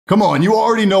Come on, you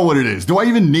already know what it is. Do I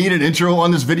even need an intro on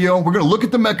this video? We're going to look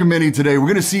at the Mecha Mini today. We're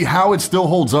going to see how it still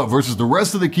holds up versus the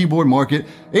rest of the keyboard market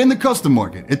and the custom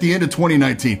market at the end of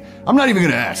 2019. I'm not even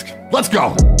going to ask. Let's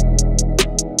go.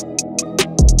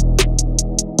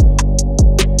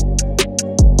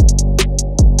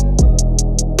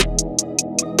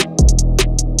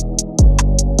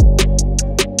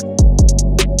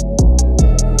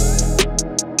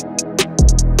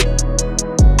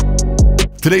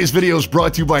 Today's video is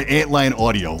brought to you by Antlion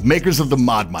Audio, makers of the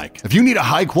Mod Mic. If you need a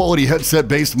high-quality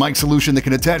headset-based mic solution that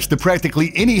can attach to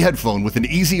practically any headphone with an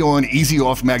easy-on,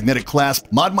 easy-off magnetic clasp,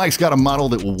 Mod Mic's got a model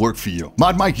that will work for you.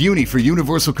 Mod Mic Uni for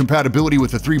universal compatibility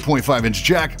with a 3.5-inch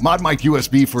jack, Mod Mic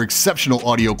USB for exceptional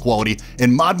audio quality,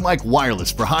 and Mod Mic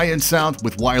Wireless for high-end sound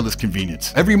with wireless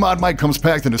convenience. Every Mod Mic comes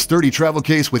packed in a sturdy travel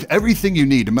case with everything you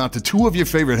need to mount to two of your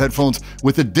favorite headphones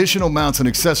with additional mounts and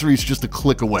accessories just a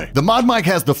click away. The Mod Mic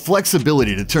has the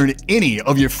flexibility to turn any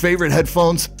of your favorite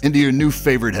headphones into your new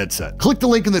favorite headset. Click the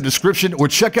link in the description or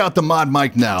check out the Mod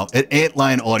Mic now at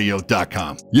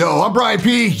antlionaudio.com. Yo, I'm Brian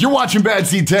P. You're watching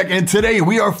BadSeed Tech, and today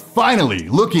we are finally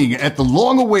looking at the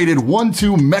long-awaited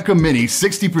 1-2 Mecha Mini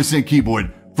 60%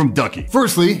 keyboard from Ducky.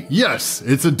 Firstly, yes,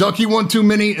 it's a Ducky 1-2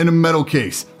 Mini in a metal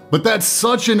case. But that's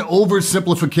such an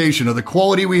oversimplification of the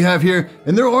quality we have here,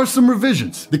 and there are some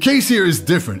revisions. The case here is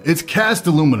different. It's cast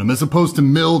aluminum as opposed to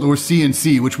milled or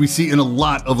CNC, which we see in a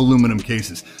lot of aluminum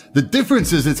cases. The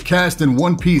difference is it's cast in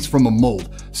one piece from a mold,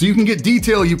 so you can get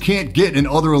detail you can't get in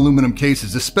other aluminum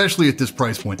cases, especially at this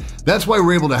price point. That's why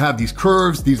we're able to have these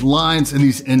curves, these lines, and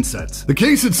these insets. The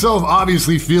case itself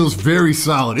obviously feels very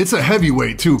solid. It's a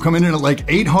heavyweight too, coming in at like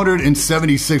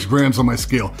 876 grams on my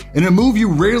scale. In a move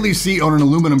you rarely see on an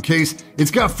aluminum case,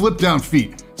 it's got flip down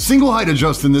feet. Single height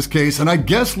adjust in this case, and I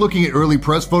guess looking at early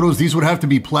press photos, these would have to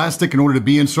be plastic in order to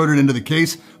be inserted into the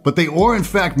case, but they are in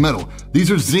fact metal. These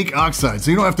are zinc oxide,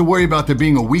 so you don't have to worry about there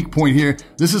being a weak point here.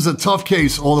 This is a tough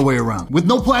case all the way around. With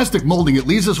no plastic molding, it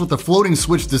leaves us with a floating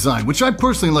switch design, which I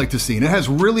personally like to see, and it has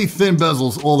really thin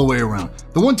bezels all the way around.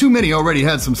 The 1-2 Mini already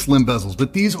had some slim bezels,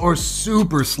 but these are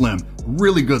super slim.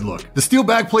 Really good look. The steel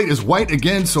backplate is white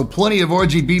again, so plenty of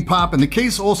RGB pop, and the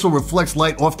case also reflects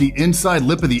light off the inside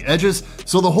lip of the edges,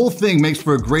 so the whole thing makes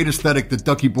for a great aesthetic that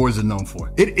Ducky boards are known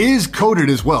for. It is coated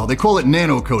as well. They call it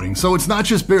nano coating, so it's not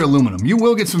just bare aluminum. You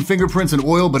will get some fingerprints and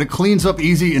oil, but it cleans up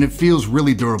easy and it feels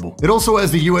really durable. It also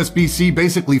has the USB-C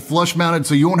basically flush mounted,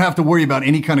 so you won't have to worry about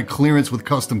any kind of clearance with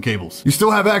custom cables. You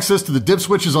still have access to the dip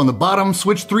switches on the bottom.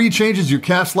 Switch 3 changes your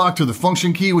caps lock to the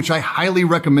function key, which I highly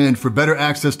recommend for better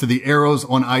access to the arrows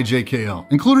on IJKL.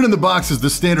 Included in the box is the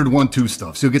standard 1-2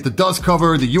 stuff, so you'll get the dust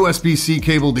cover, the USB-C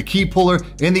cable, the key puller,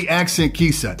 and the accent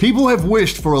key set. People have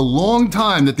wished for a long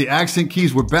time that the accent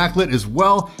keys were backlit as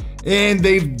well, and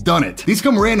they've done it. These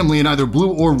come randomly in either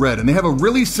blue or red, and they have a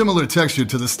really similar texture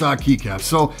to the stock keycaps.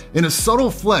 So in a subtle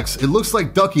flex, it looks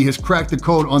like Ducky has cracked the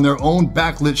code on their own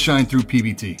backlit shine-through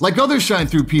PBT. Like other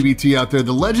shine-through PBT out there,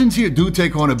 the legends here do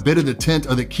take on a bit of the tint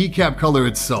of the keycap color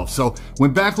itself. So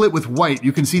when backlit with white,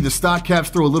 you can see the stock caps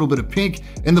throw a little bit of pink,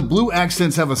 and the blue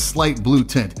accents have a slight blue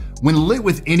tint. When lit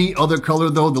with any other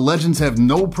color though, the legends have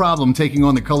no problem taking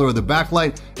on the color of the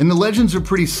backlight, and the legends are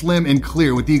pretty slim and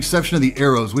clear with the exception of the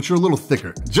arrows, which are a little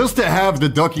thicker. Just to have the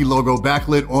Ducky logo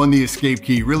backlit on the escape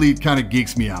key really kind of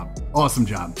geeks me out. Awesome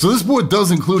job. So this board does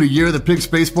include a year of the PIC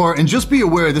spacebar, and just be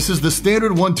aware this is the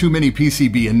standard 1-2 Mini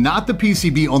PCB and not the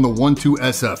PCB on the 1-2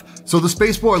 SF. So the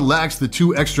spacebar lacks the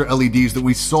 2 extra LEDs that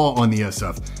we saw on the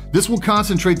SF. This will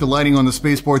concentrate the lighting on the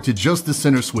spacebar to just the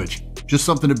center switch. Just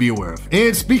something to be aware of.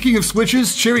 And speaking of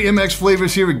switches, Cherry MX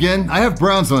flavors here again. I have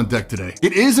browns on deck today.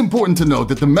 It is important to note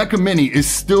that the Mecha Mini is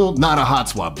still not a hot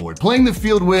swap board. Playing the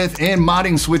field with and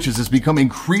modding switches has become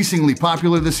increasingly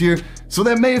popular this year, so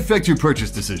that may affect your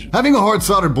purchase decision. Having a hard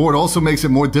soldered board also makes it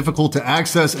more difficult to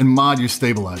access and mod your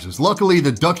stabilizers. Luckily,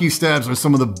 the Ducky stabs are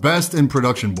some of the best in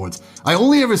production boards. I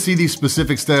only ever see these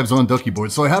specific stabs on Ducky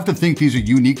boards, so I have to think these are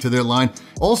unique to their line.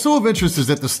 Also of interest is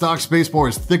that the stock spacebar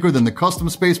is thicker than the custom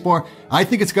spacebar. I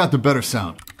think it's got the better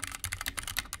sound.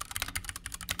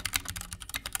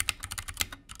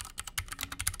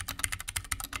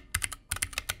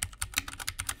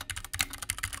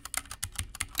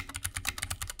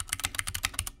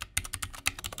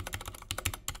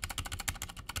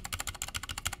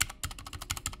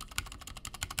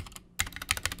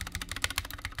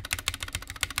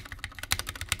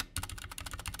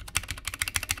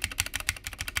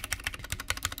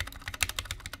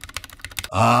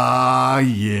 Ah,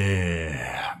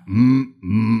 yeah.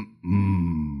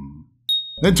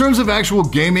 In terms of actual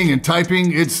gaming and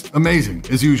typing, it's amazing,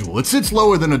 as usual. It sits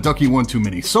lower than a Ducky 1-2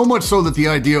 Mini, so much so that the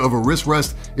idea of a wrist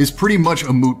rest is pretty much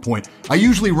a moot point. I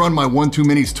usually run my 1-2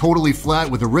 Minis totally flat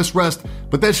with a wrist rest,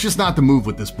 but that's just not the move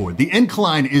with this board. The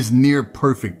incline is near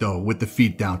perfect though, with the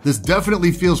feet down. This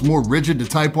definitely feels more rigid to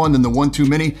type on than the 1-2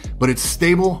 Mini, but it's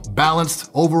stable, balanced,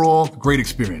 overall, great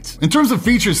experience. In terms of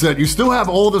feature set, you still have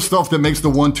all the stuff that makes the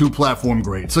 1-2 platform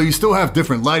great. So you still have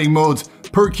different lighting modes,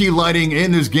 per key lighting,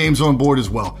 and there's games on board as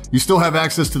well. You still have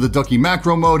access to the Ducky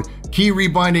macro mode, key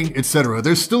rebinding, etc.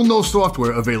 There's still no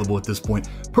software available at this point.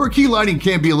 Per key lighting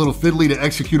can be a little fiddly to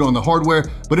execute on the hardware,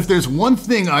 but if there's one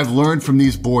thing I've learned from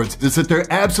these boards, it's that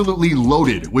they're absolutely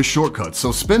loaded with shortcuts.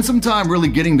 So spend some time really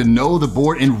getting to know the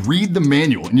board and read the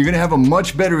manual, and you're gonna have a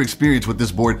much better experience with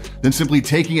this board than simply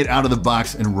taking it out of the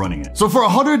box and running it. So for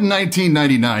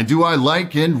 $119.99, do I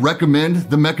like and recommend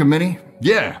the Mecha Mini?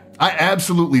 Yeah, I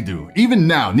absolutely do. Even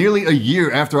now, nearly a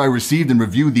year after I received and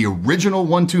reviewed the original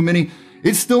 1-2 Mini,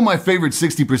 it's still my favorite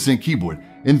 60% keyboard.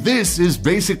 And this is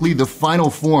basically the final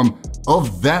form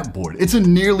of that board. It's a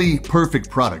nearly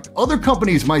perfect product. Other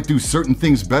companies might do certain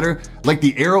things better, like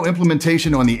the Aero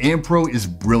implementation on the Amp Pro is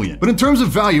brilliant. But in terms of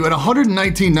value, at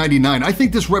 $119.99, I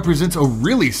think this represents a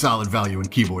really solid value in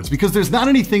keyboards because there's not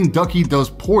anything Ducky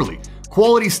does poorly.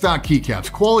 Quality stock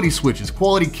keycaps, quality switches,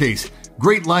 quality case,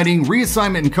 great lighting,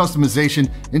 reassignment and customization,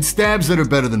 and stabs that are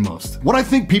better than most. What I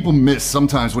think people miss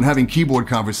sometimes when having keyboard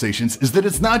conversations is that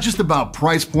it's not just about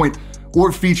price point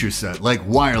or feature set like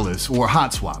wireless or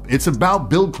hot swap. It's about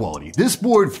build quality. This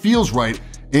board feels right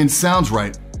and sounds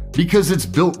right because it's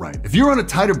built right. If you're on a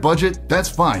tighter budget, that's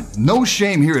fine. No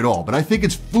shame here at all, but I think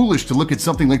it's foolish to look at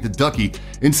something like the Ducky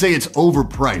and say it's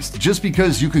overpriced just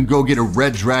because you can go get a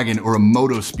Red Dragon or a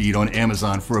Moto Speed on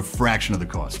Amazon for a fraction of the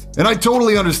cost. And I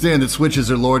totally understand that switches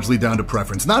are largely down to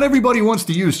preference. Not everybody wants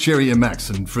to use Cherry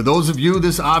MX, and for those of you,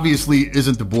 this obviously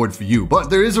isn't the board for you, but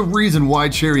there is a reason why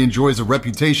Cherry enjoys a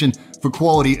reputation for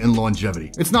quality and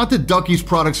longevity. It's not that Ducky's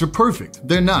products are perfect.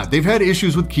 They're not. They've had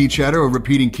issues with key chatter or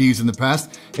repeating keys in the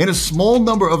past, and a small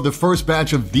number of the first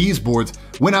batch of these boards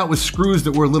went out with screws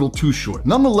that were a little too short.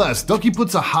 Nonetheless, Ducky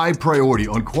puts a high priority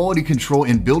on quality control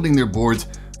in building their boards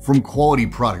from quality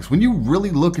products. When you really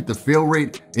look at the fail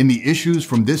rate and the issues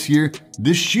from this year,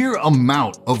 the sheer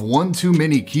amount of 1-2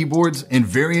 Mini keyboards and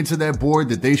variants of that board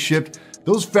that they shipped,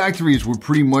 those factories were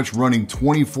pretty much running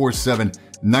 24/7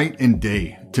 night and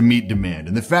day to meet demand.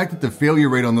 And the fact that the failure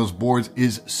rate on those boards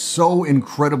is so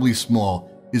incredibly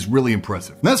small is really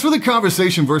impressive. And as for the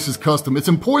conversation versus custom, it's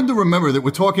important to remember that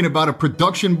we're talking about a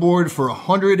production board for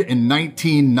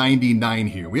 $119.99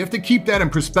 here. We have to keep that in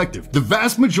perspective. The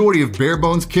vast majority of bare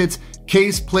bones kits,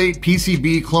 case, plate,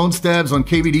 PCB, clone stabs on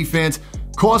KVD fans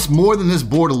cost more than this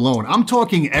board alone. I'm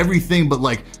talking everything but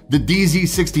like the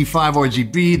DZ65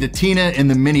 RGB, the Tina, and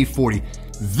the Mini 40.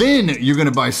 Then you're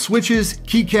gonna buy switches,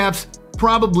 keycaps,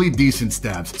 probably decent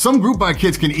stabs. Some group buy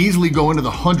kits can easily go into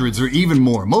the hundreds or even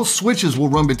more. Most switches will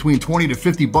run between 20 to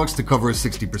 50 bucks to cover a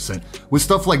 60%, with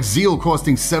stuff like Zeal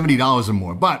costing $70 or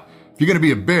more. But if you're gonna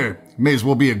be a bear, you may as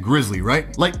well be a grizzly,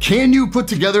 right? Like, can you put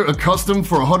together a custom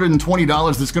for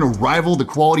 $120 that's gonna rival the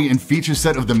quality and feature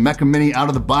set of the Mecha Mini out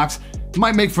of the box? It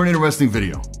might make for an interesting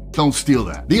video. Don't steal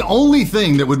that. The only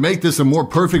thing that would make this a more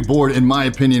perfect board, in my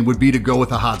opinion, would be to go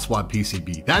with a hot swap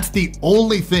PCB. That's the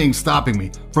only thing stopping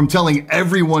me from telling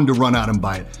everyone to run out and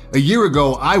buy it. A year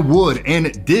ago, I would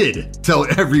and did tell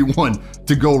everyone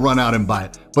to go run out and buy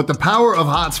it. But the power of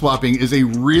hot swapping is a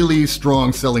really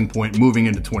strong selling point moving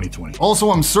into 2020.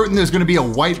 Also, I'm certain there's gonna be a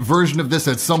white version of this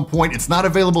at some point. It's not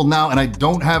available now, and I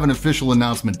don't have an official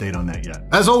announcement date on that yet.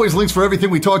 As always, links for everything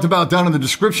we talked about down in the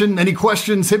description. Any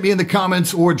questions, hit me in the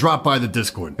comments or drop by the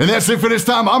Discord. And that's it for this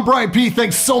time. I'm Brian P.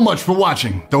 Thanks so much for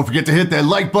watching. Don't forget to hit that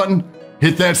like button,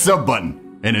 hit that sub button,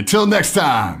 and until next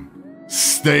time,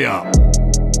 stay up.